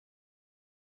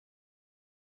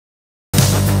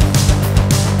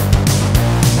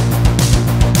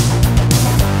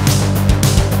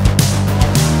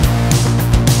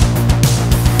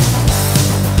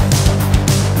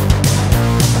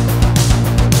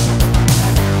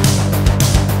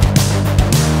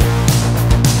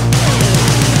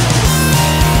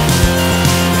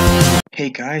Hey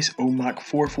guys,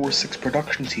 OMAC446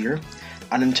 Productions here,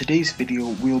 and in today's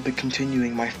video we'll be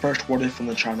continuing my first what if on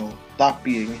the channel, that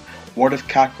being, what if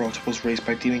Kakarot was raised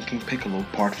by Demon King Piccolo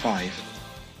Part 5.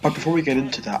 But before we get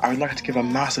into that, I would like to give a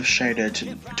massive shout out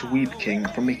to Weeb King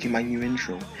for making my new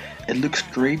intro. It looks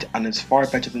great and it's far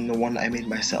better than the one I made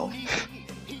myself.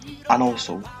 And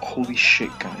also, holy shit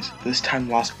guys, this time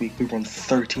last week we were on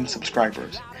 13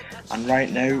 subscribers, and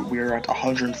right now we are at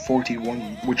 141,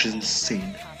 which is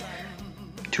insane.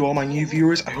 To all my new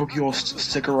viewers, I hope you all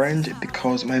stick around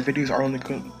because my videos are only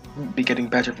going to be getting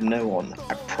better from now on,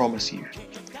 I promise you.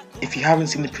 If you haven't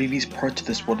seen the previous part to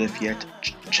this what if yet,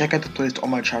 check out the playlist on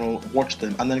my channel, watch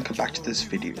them, and then come back to this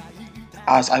video.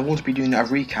 As I won't be doing a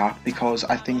recap because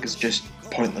I think it's just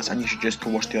pointless and you should just go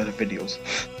watch the other videos.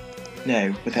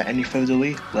 Now, without any further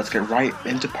delay, let's get right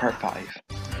into part 5.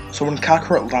 So when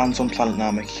Kakarot lands on planet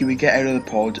Namek, he would get out of the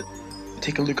pod,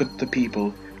 take a look at the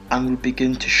people, and will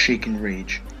begin to shake in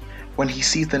rage. When he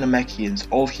sees the Namekians,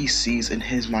 all he sees in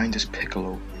his mind is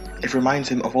Piccolo. It reminds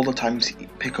him of all the times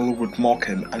Piccolo would mock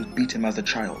him and beat him as a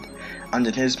child, and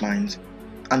in his mind,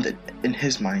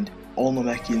 all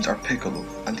Namekians are Piccolo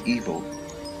and evil.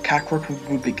 Kakarot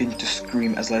would begin to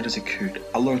scream as loud as he could,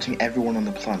 alerting everyone on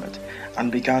the planet,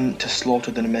 and began to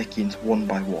slaughter the Namekians one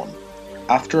by one.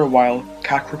 After a while,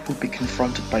 Kakarot would be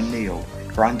confronted by Nail,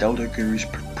 Grand Elder Guru's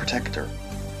protector.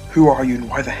 "Who are you and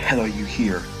why the hell are you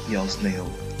here?" yells Nail.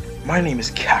 "My name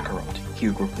is Kakarot," he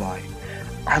would reply.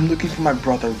 "I'm looking for my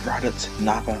brother Raditz,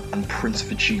 Nappa, and Prince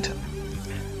Vegeta."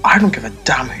 "I don't give a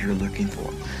damn who you're looking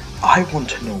for. I want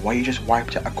to know why you just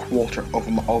wiped out a quarter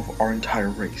of our entire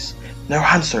race. Now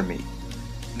answer me."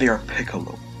 "They are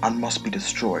Piccolo, and must be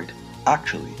destroyed.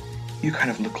 Actually, you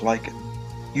kind of look like it.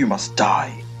 You must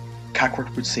die,"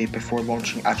 Kakarot would say before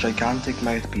launching a gigantic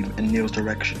mouthbeam in Nail's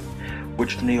direction,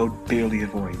 which Nail barely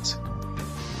avoids.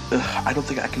 "Ugh, I don't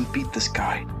think I can beat this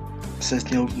guy,"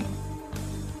 says Nail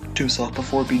to himself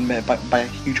before being met by a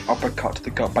huge uppercut to the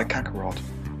gut by Kakarot.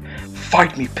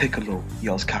 "Fight me, Piccolo,"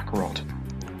 yells Kakarot.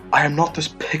 "I am not this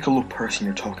Piccolo person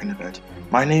you're talking about.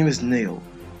 My name is Nail.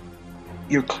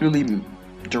 You're clearly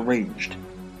deranged.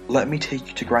 Let me take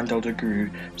you to Grand Elder Guru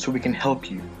so we can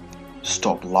help you."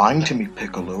 "Stop lying to me,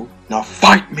 Piccolo. Now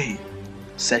fight me,"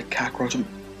 said Kakarot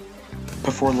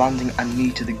before landing a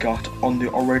knee to the gut on the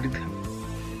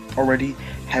already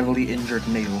heavily injured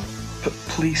Nail.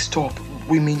 "Please stop.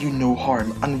 We mean you no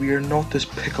harm, and we are not this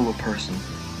Piccolo person.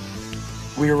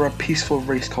 We are a peaceful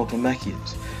race called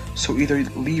Namekians, so either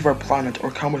leave our planet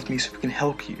or come with me so we can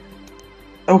help you."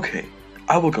 "Okay,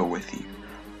 I will go with you,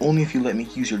 only if you let me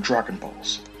use your Dragon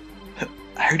Balls."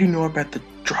 "How do you know about the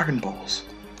Dragon Balls?"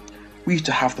 "We used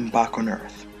to have them back on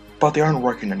Earth, but they aren't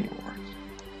working anymore."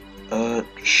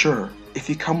 Sure, if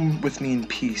you come with me in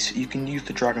peace, you can use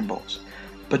the Dragon Balls,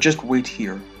 but just wait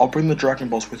here. I'll bring the Dragon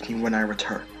Balls with me when I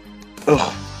return."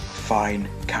 "Ugh, fine,"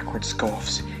 Kakarot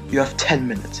scoffs. "You have 10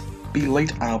 minutes. Be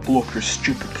late and I'll blow up your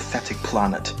stupid, pathetic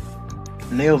planet."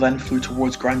 Nail then flew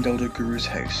towards Grand Elder Guru's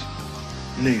house.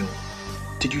 "Nail,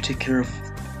 did you take care of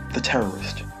the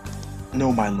terrorist?"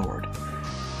 "No, my lord,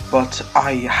 but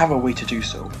I have a way to do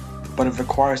so, but it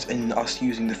requires us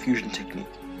using the fusion technique.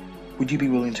 Would you be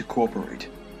willing to cooperate?"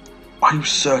 "Are you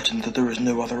certain that there is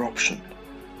no other option?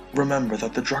 Remember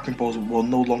that the Dragon Balls will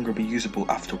no longer be usable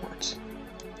afterwards.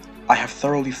 I have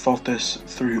thoroughly thought this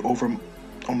through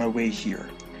on my way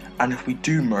here, and if we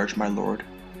do merge, my lord,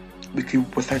 we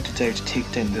could without a doubt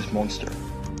take down this monster,"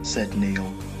 said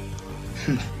Nail.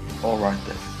 "Alright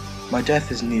then. My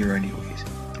death is near anyways.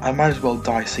 I might as well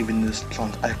die saving this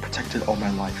plant I've protected all my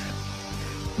life.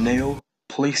 Nail,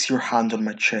 place your hand on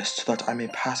my chest so that I may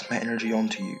pass my energy on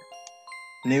to you."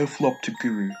 Nail flew up to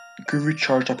Guru. Guru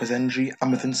charged up his energy,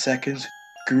 and within seconds,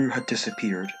 Guru had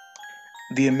disappeared.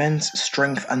 The immense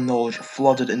strength and knowledge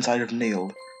flooded inside of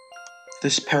Nail.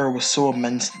 This power was so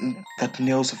immense that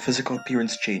Nail's physical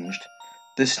appearance changed.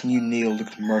 This new Nail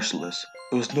looked merciless.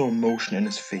 There was no emotion in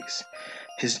his face.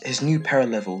 His new power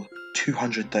level,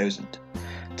 200,000.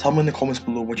 Tell me in the comments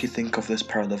below what you think of this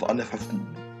power level and if I've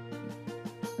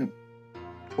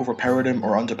overpowered him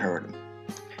or underpowered him.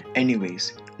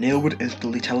 Anyways, Nail would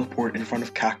instantly teleport in front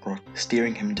of Kakarot,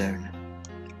 staring him down.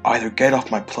 "Either get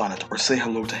off my planet or say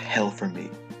hello to hell for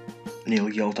me," Nail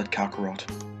yelled at Kakarot.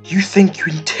 "You think you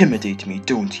intimidate me,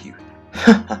 don't you?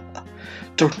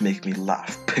 Don't make me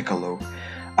laugh, Piccolo.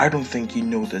 I don't think you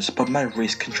know this, but my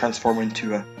race can transform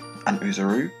into an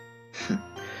Uzuru?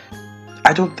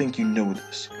 I don't think you know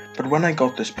this, but when I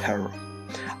got this power,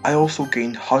 I also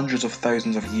gained hundreds of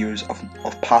thousands of years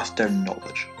of passed down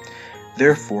knowledge.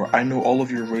 Therefore, I know all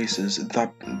of your races,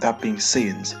 that being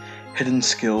Saiyans, hidden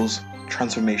skills,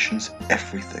 transformations,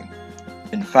 everything.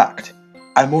 In fact,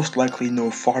 I most likely know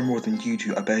far more than you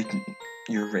do about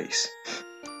your race.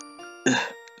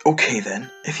 Okay then,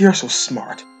 if you're so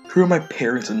smart, who are my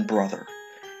parents and brother?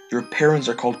 Your parents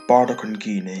are called Bardock and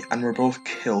Guinea, and were both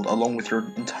killed along with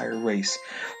your entire race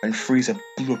when Frieza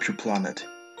blew up your planet.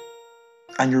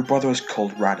 And your brother is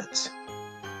called Raditz.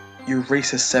 Your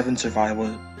race has 7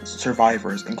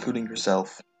 survivors, including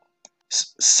yourself.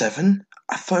 7?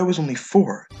 I thought it was only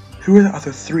 4. Who are the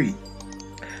other 3?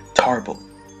 Tarble,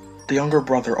 the younger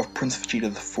brother of Prince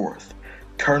Vegeta IV,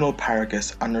 Colonel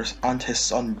Paragus, and his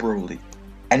son Broly.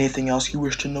 Anything else you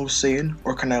wish to know, Saiyan,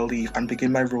 or can I leave and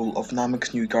begin my role of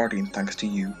Namek's new guardian thanks to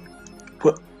you?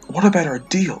 What about our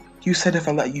deal? You said if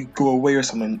I let you go away or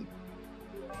something,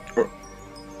 or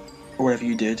whatever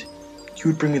you did, you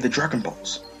would bring me the Dragon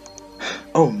Balls.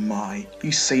 Oh my,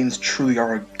 you Saiyans truly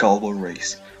are a gullible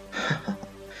race.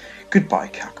 Goodbye,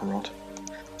 Kakarot,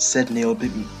 said Nail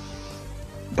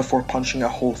before punching a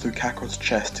hole through Kakarot's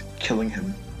chest, killing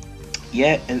him.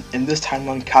 Yeah, in this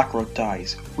timeline Kakarot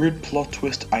dies. Weird plot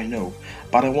twist, I know,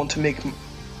 but I want to make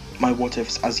my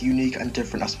what-ifs as unique and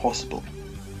different as possible.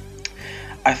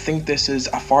 I think this is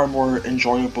a far more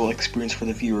enjoyable experience for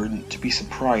the viewer to be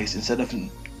surprised instead of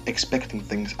expecting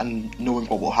things and knowing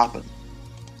what will happen.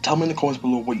 Tell me in the comments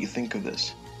below what you think of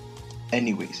this.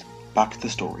 Anyways, back to the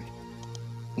story.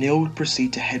 Nail would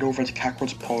proceed to head over to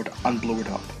Kakarot's pod and blow it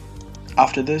up.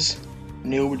 After this,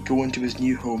 Nail would go into his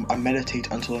new home and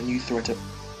meditate until a new threat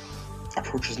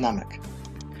approaches Namek.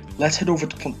 Let's head over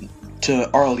to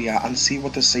Arlia and see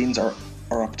what the Saiyans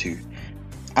are up to,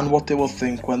 and what they will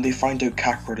think when they find out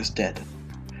Kakarot is dead.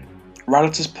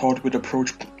 Raditz's pod would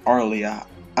approach Arlia,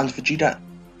 and Vegeta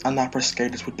and Nappa's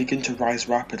skaters would begin to rise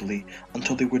rapidly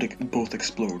until they would both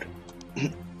explode.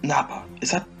 Nappa,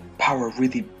 is that power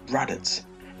really Raditz?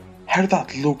 How did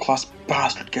that low-class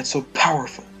bastard get so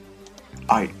powerful?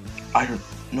 I don't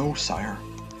know, sire.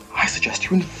 I suggest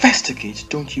you investigate,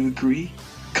 don't you agree?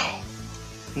 God.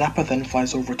 Nappa then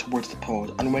flies over towards the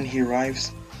pod, and when he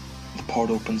arrives, the pod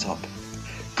opens up.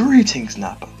 Greetings,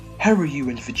 Nappa. How are you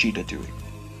and Vegeta doing?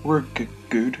 We're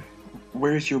good.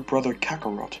 Where's your brother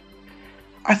Kakarot?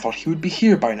 I thought he would be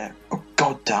here by now. Oh,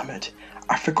 god damn it.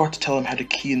 I forgot to tell him how to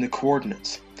key in the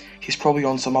coordinates. He's probably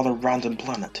on some other random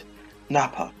planet.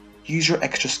 Nappa, use your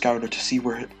extra scouter to see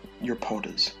where your pod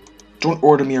is. Don't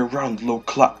order me around, low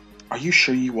class. Are you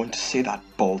sure you want to say that,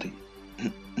 Baldy?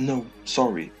 No,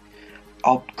 sorry.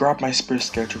 I'll grab my spare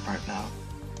scouter right now.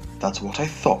 That's what I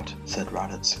thought, said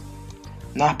Raditz.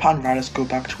 Nappa and Raditz go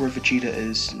back to where Vegeta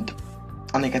is,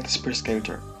 and they get the spare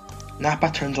scouter.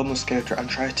 Nappa turns on the scouter and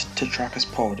tries to track his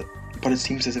pod, but it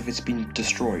seems as if it's been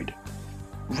destroyed.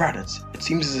 Raditz, it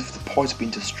seems as if the pod's been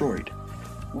destroyed.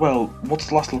 Well, what's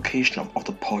the last location of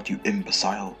the pod, you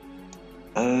imbecile?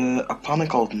 A planet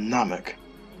called Namek.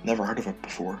 Never heard of it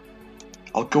before.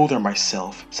 I'll go there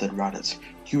myself, said Raditz.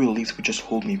 You at least would just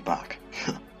hold me back.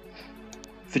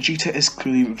 Vegeta is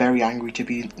clearly very angry to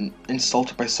be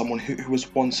insulted by someone who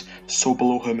was once so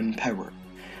below him in power,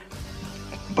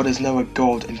 but is now a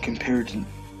god in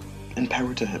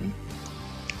power to him.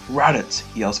 Raditz,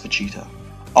 yells Vegeta.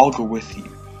 I'll go with you.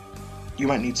 You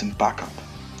might need some backup.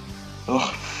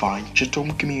 Ugh, fine, just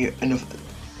don't give me any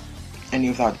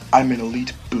of that I'm an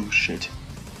elite bullshit.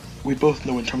 We both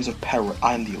know in terms of power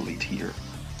I'm the elite here.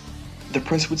 The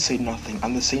prince would say nothing,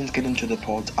 and the Saiyans get into the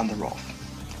pods and they're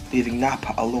off, leaving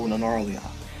Nappa alone on Arlia.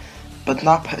 But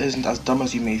Nappa isn't as dumb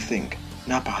as you may think.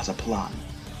 Nappa has a plan.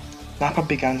 Nappa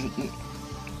begins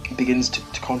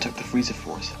to contact the Frieza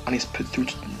Force, and is put through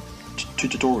to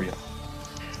Dodoria.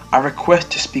 I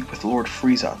request to speak with Lord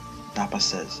Frieza, Nappa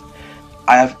says.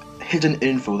 I have hidden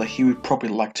info that he would probably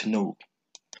like to know.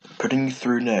 Putting you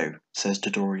through now, says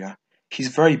Dodoria. He's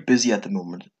very busy at the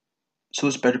moment, so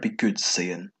this better be good,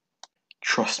 Saiyan.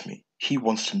 Trust me, he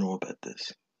wants to know about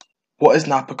this. What is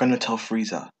Nappa going to tell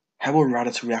Frieza? How will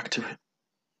Raditz react to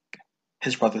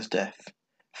his brother's death?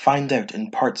 Find out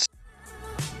in part